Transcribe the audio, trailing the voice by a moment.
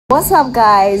What's up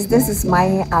guys, this is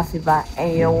my Afiba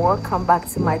and you're welcome back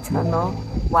to my channel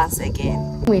once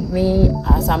again. With me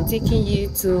as I'm taking you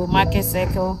to Market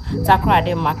Circle,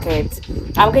 Takoradi Market.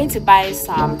 I'm going to buy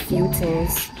some few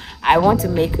things. I want to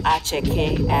make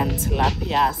Akyeke and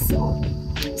Tilapia,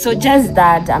 so just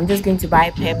that. I'm just going to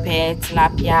buy pepper,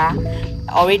 tilapia,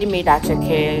 already made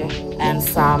Akyeke, and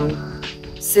some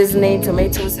seasoning,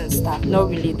 tomatoes and stuff. Not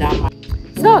really that much.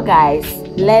 So guys,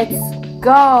 let's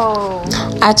go.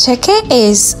 Akyeke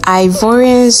is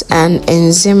Ivorians and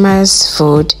Nzema's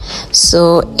food,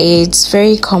 so it's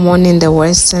very common in the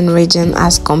western region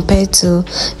as compared to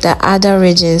the other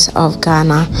regions of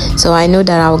Ghana. So I know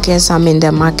that I'll get some in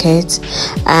the market,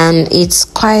 and it's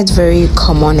quite very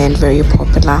common and very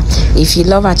popular. If you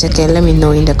love Akyeke, let me know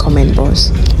in the comment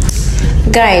box.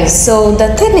 Guys, so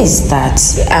the thing is that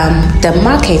the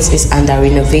market is under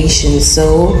renovation,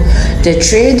 so the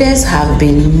traders have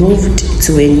been moved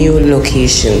to a new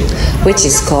location, which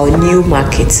is called New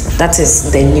Market. That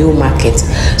is the New Market.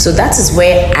 So that is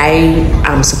where I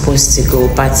am supposed to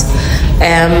go, but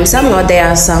somehow there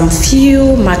are some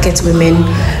few market women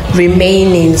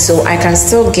remaining, so I can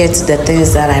still get the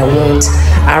things that I want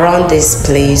around this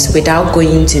place without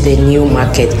going to the New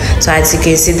Market. So as you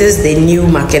can see, this is the New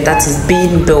Market that is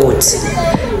being built,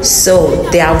 so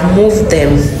they have moved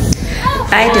them.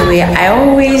 By the way, I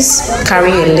always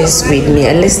carry a list with me,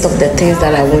 a list of the things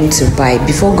that I want to buy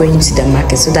before going to the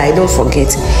market, so that I don't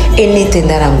forget anything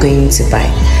that I'm going to buy.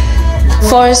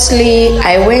 Firstly,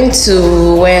 I went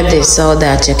to where they sell the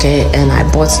Akyeke and I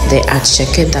bought the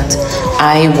Akyeke that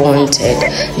I wanted.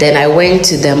 Then I went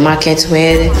to the market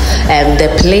where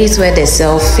the place where they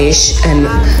sell fish, and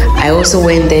I also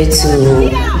went there to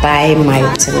buy my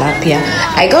tilapia.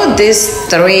 I got these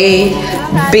 3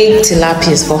 big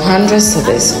tilapias for 100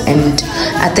 cedis, and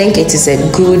I think it is a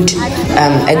good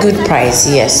price.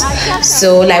 Yes,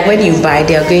 so like when you buy,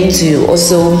 they are going to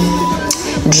also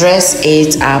dress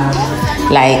it up,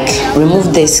 like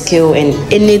remove the scale and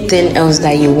anything else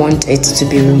that you want it to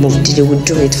be removed, they will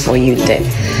do it for you there.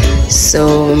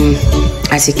 So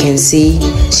as you can see,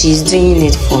 she's doing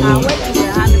it for me.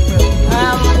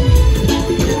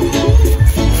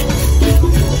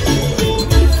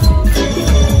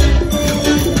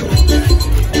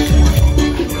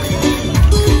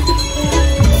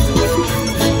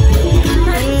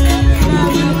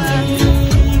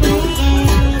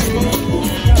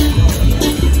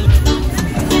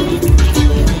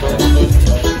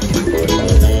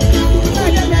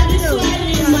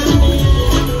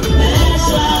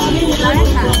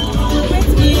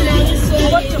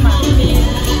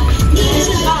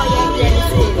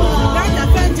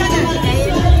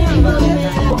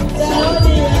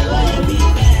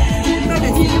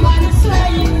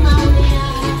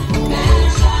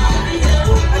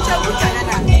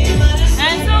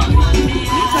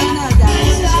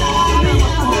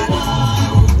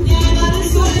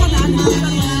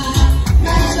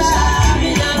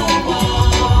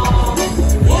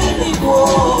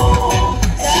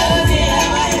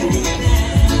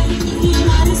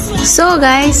 So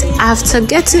guys, after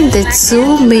getting the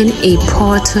 2 main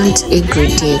important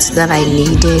ingredients that I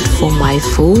needed for my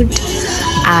food,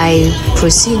 I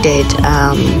proceeded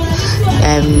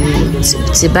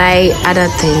to buy other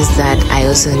things that I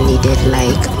also needed,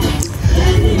 like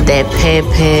the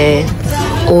pepper,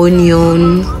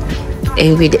 onion,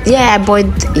 and I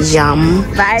bought yam.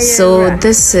 So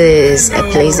this is a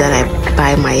place that I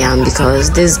buy my yam,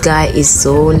 because this guy is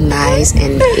so nice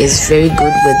and is very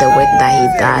good with the work that he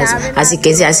does. As you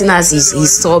can see, as soon as he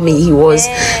saw me, he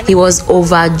was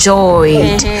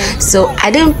overjoyed. So I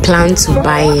didn't plan to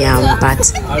buy yam,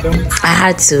 but I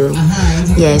had to.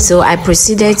 Yeah, so I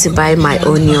proceeded to buy my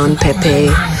onion,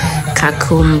 pepper,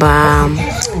 cucumber,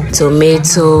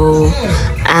 tomato,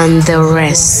 and the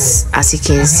rest. As you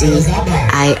can see,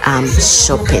 I am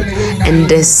shopping, and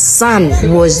the sun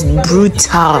was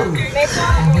brutal.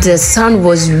 The sun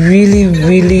was really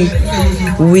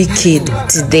wicked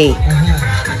today.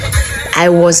 I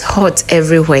was hot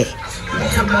everywhere.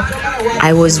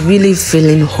 I was really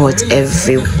feeling hot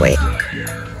everywhere.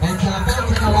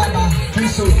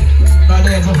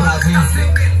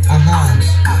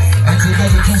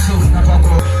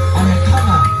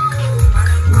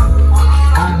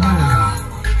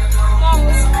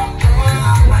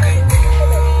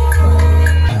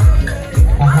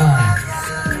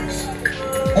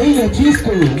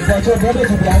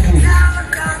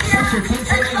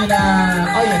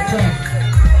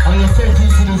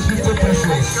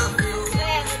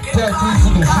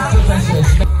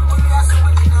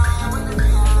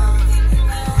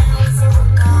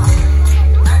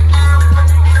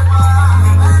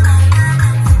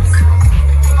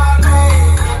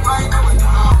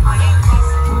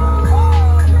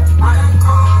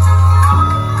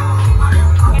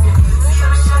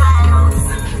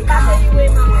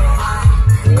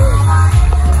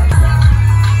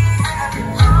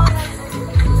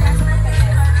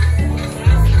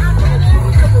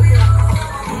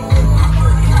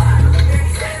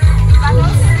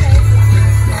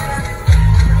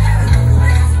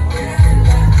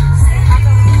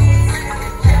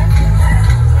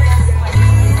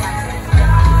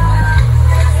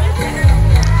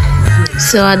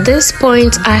 So at this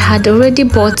point, I had already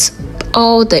bought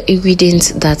all the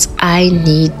ingredients that I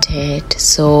needed.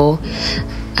 So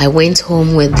I went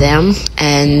home with them,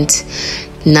 and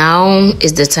now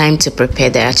is the time to prepare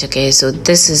the akyeke. So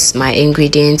this is my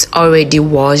ingredients already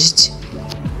washed.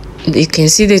 You can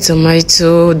see the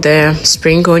tomato, the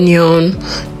spring onion,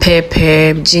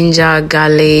 pepper, ginger,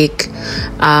 garlic,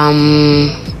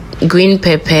 green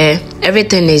pepper.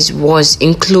 Everything is washed,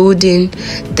 including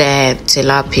the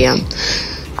tilapia.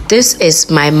 This is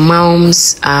my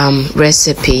mom's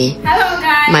recipe. Hello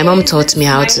guys. My mom taught me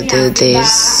how to do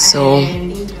this, so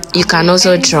you can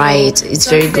also try it. It's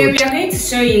very good. We are going to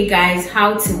show you guys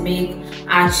how to make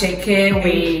akyeke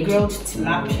with grilled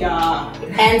tilapia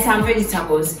and some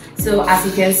vegetables. So as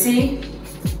you can see,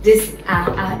 these are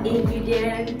our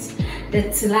ingredients. The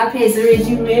tilapia is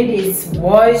already made, it's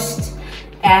washed.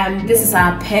 This is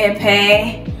our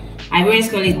pepper. I always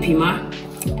call it pima.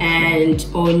 And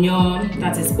onion,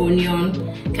 that is onion,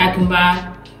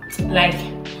 cucumber, like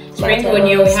spring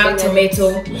onion. We have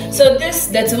tomato. So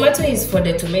the tomato is for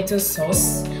the tomato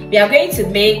sauce. We are going to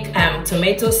make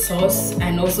tomato sauce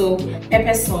and also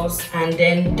pepper sauce, and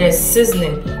then the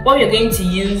seasoning. What we are going to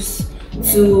use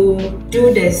to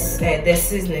do this, the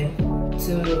seasoning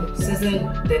to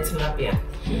season the tilapia.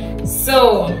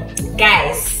 So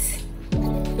guys,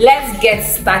 let's get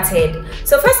started.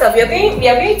 So first off, we are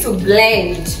going to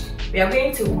blend. We are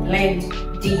going to blend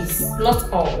these, not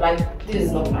all, like this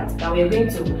is not part, but we are going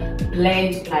to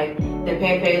blend like the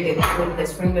pepper, the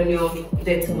spring onion,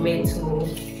 the tomato,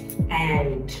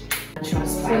 and natural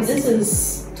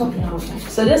spices.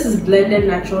 So this is blended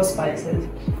natural spices.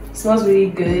 It smells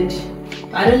really good.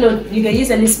 I don't know, you can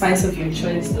use any spice of your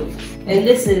choice though. And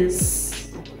this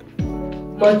is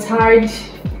mustard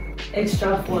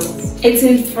extra fonds. It's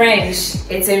in French.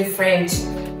 It's in French.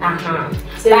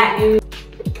 So but you,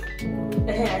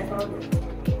 I found it.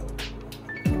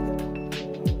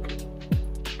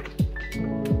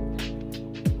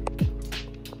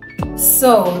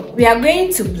 So we are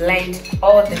going to blend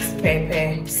all this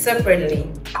pepper separately,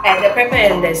 and the pepper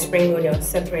and the spring onion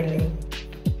separately.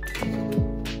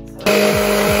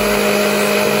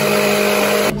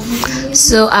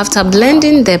 So after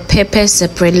blending the pepper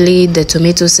separately, the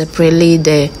tomato separately,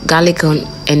 the garlic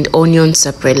and onion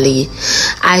separately,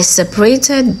 I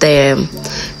separated the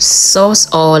sauce,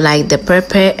 or like the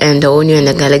pepper and the onion and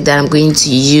the garlic that I'm going to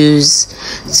use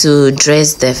to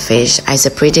dress the fish. I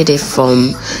separated it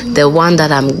from the one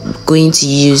that I'm going to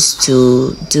use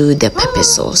to do the pepper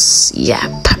sauce.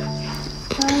 Yep.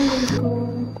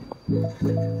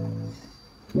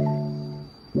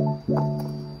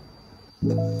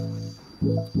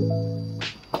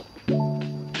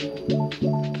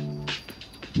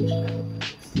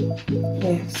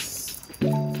 Yes.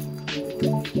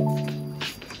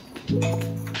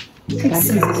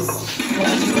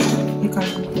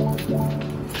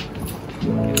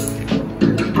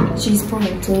 She's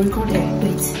probably to record it.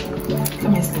 Wait.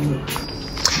 Come here, stand.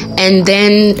 And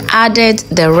then added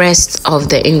the rest of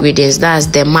the ingredients. That's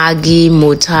the Maggi,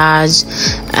 motage,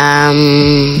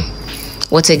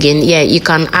 what again? Yeah, you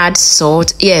can add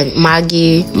salt. Yeah,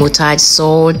 Maggi, motage,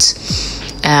 salt.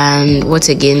 And what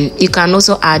again? You can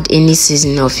also add any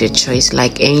seasoning of your choice,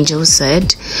 like Angel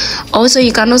said. Also,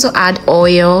 you can also add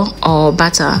oil or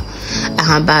butter.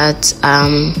 But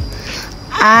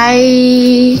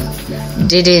I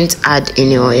didn't add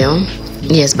any oil.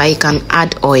 Yes, but you can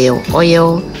add oil.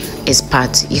 Oil is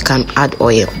part. You can add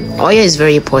oil. Oil is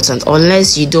very important,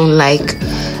 unless you don't like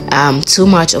too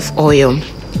much of oil.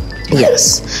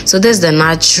 Yes, so there's the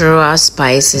natural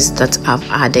spices that I've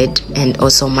added, and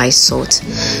also my salt.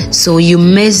 So you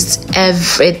mixed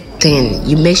everything.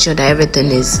 You make sure that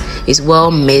everything is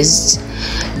well mixed.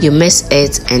 You mix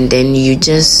it, and then you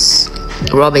just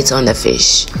rub it on the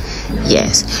fish.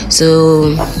 Yes,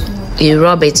 so you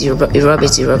rub it,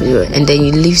 and then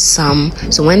you leave some.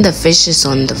 So when the fish is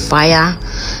on the fire,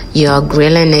 you are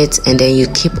grilling it, and then you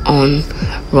keep on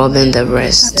rubbing the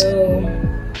rest. So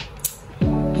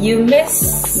you mix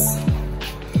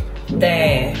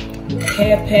the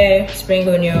pepper, spring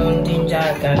onion,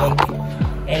 ginger, garlic,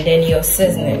 and then your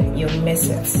seasoning. You mix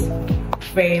it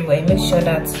very well. Make sure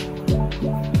that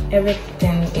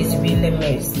everything is really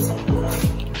mixed.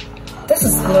 This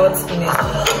is not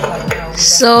mixed.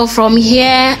 So from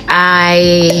here,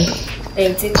 I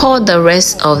pour the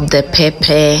rest of the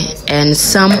pepper and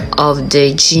some of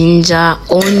the ginger,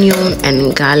 onion,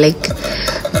 and garlic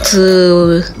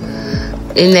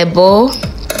in a bowl,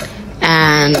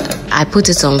 and I put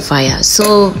it on fire.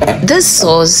 So this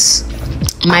sauce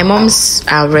my mom's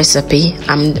recipe.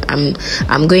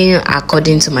 I'm going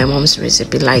according to my mom's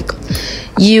recipe. Like,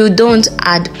 you don't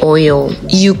add oil,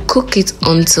 you cook it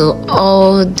until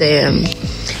all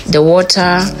the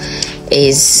water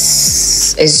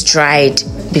is dried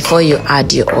before you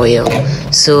add your oil.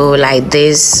 So like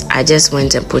this, I just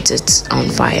went and put it on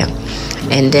fire,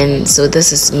 and then so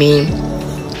this is me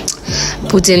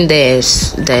putting the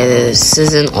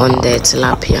season on the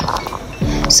tilapia.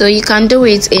 So you can do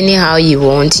it anyhow you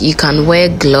want. You can wear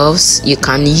gloves, you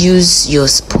can use your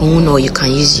spoon, or you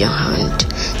can use your hand.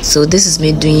 So this is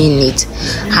me doing it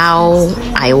how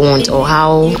I want, or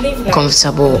how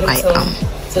comfortable I am.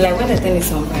 So like when the thing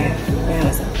is on fire,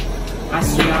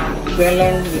 as you are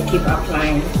grilling, you keep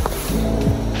applying.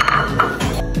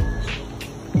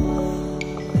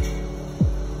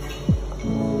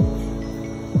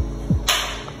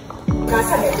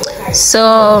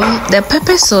 So the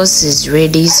pepper sauce is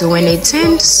ready. So when it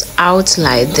turns out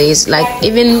like this, like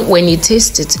even when you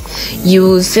taste it, you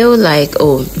will feel like,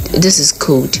 oh, this is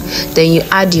cooked. Then you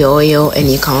add your oil, and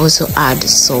you can also add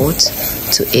salt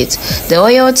to it. The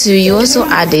oil too, you also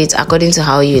add it according to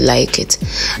how you like it.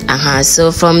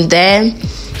 So from there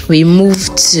we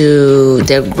move to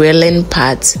the grilling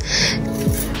part.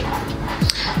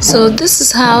 So this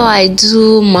is how I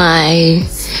do my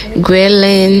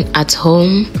grilling at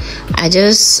home. I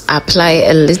just apply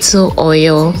a little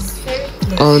oil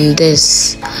on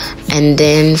this, and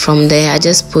then from there I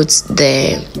just put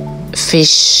the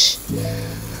fish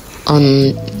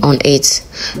on it.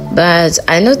 But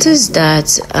I noticed that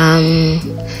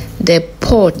the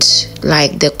pot,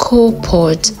 like the coal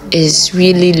pot, is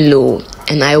really low,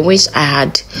 and I wish I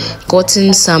had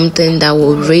gotten something that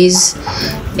would raise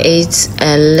it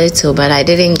a little, but I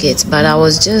didn't get. But I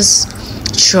was just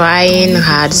trying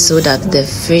hard so that the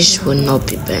fish will not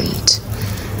be burnt,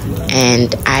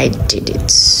 and I did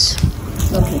it.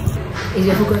 Okay. Is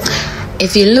your focus?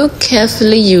 If you look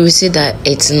carefully, you will see that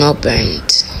it's not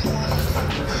burnt.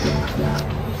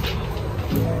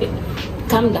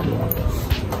 Calm down.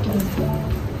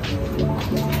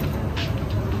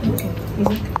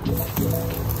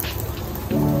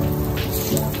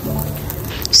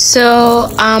 So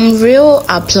I'm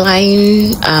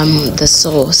applying the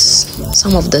sauce,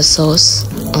 some of the sauce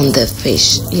on the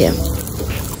fish. Yeah.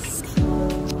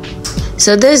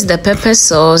 So this is the pepper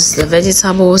sauce, the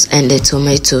vegetables, and the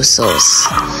tomato sauce,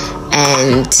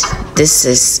 and this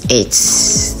is it.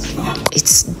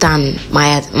 It's done.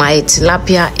 My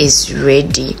tilapia is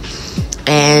ready,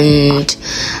 and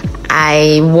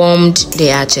I warmed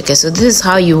the akyeke. So this is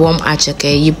how you warm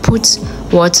akyeke. You put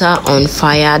water on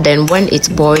fire, then when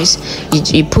it boils,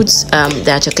 you put the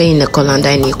akyeke in the colander,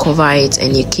 and you cover it,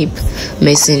 and you keep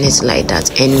mixing it like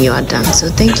that, and you are done. So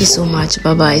thank you so much.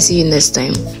 Bye bye. See you next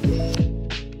time.